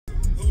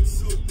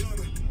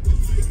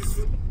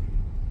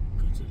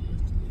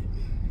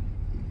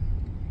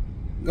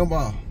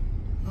Gumball.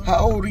 How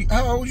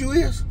old you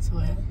is?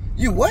 12.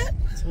 You what?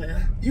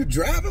 12. You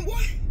driving,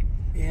 boy?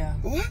 Yeah.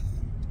 What?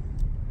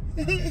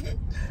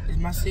 Is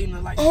my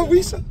signal like? We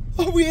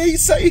ain't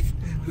safe.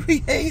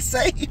 We ain't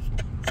safe.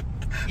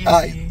 Yeah, All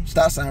right, yeah.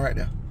 stop sign right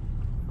there.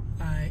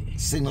 Alright.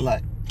 Signal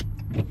light.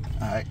 All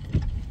right.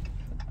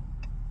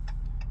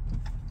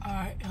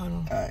 Alright, hold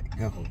on. All right,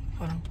 go.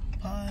 Hold on.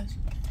 Pause.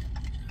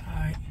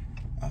 Alright.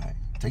 All right,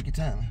 take your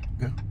time.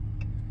 Go.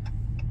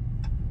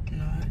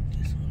 No,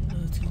 this one a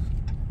little too.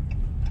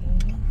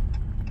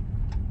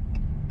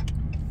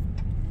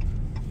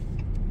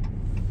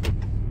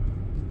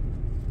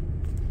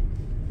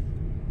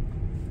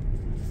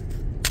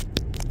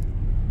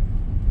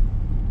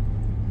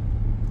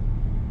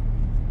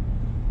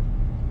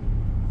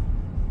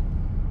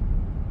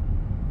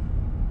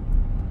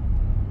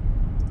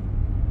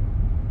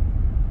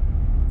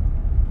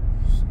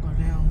 Slow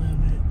down a little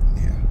bit.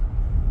 Yeah.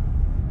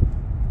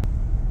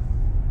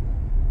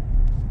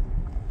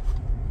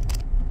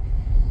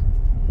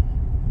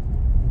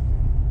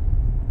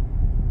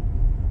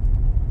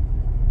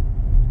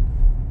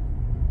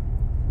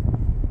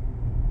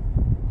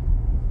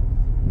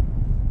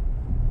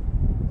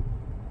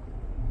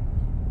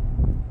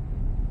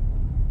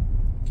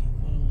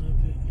 Keep on a little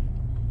bit.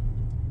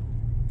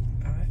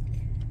 Alright.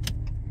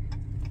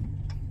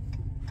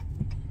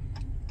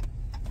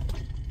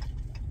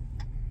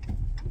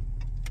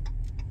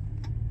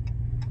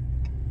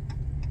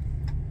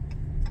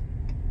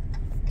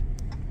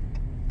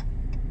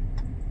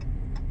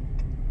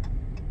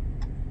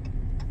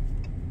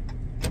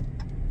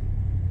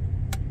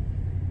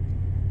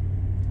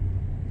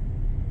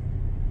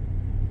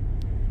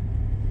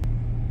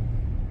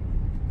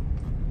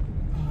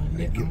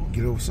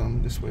 Get over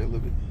something this way a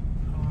little bit.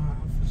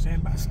 I'm saying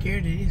about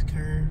scared of this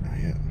curve.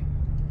 Yeah.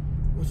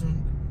 Which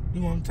one?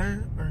 You want to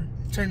turn or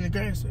turn the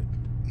grass up?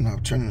 No,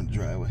 turning the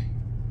driveway.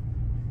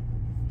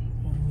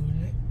 Oh,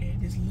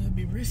 this a little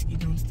bit risky,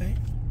 don't you think?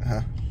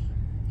 Huh?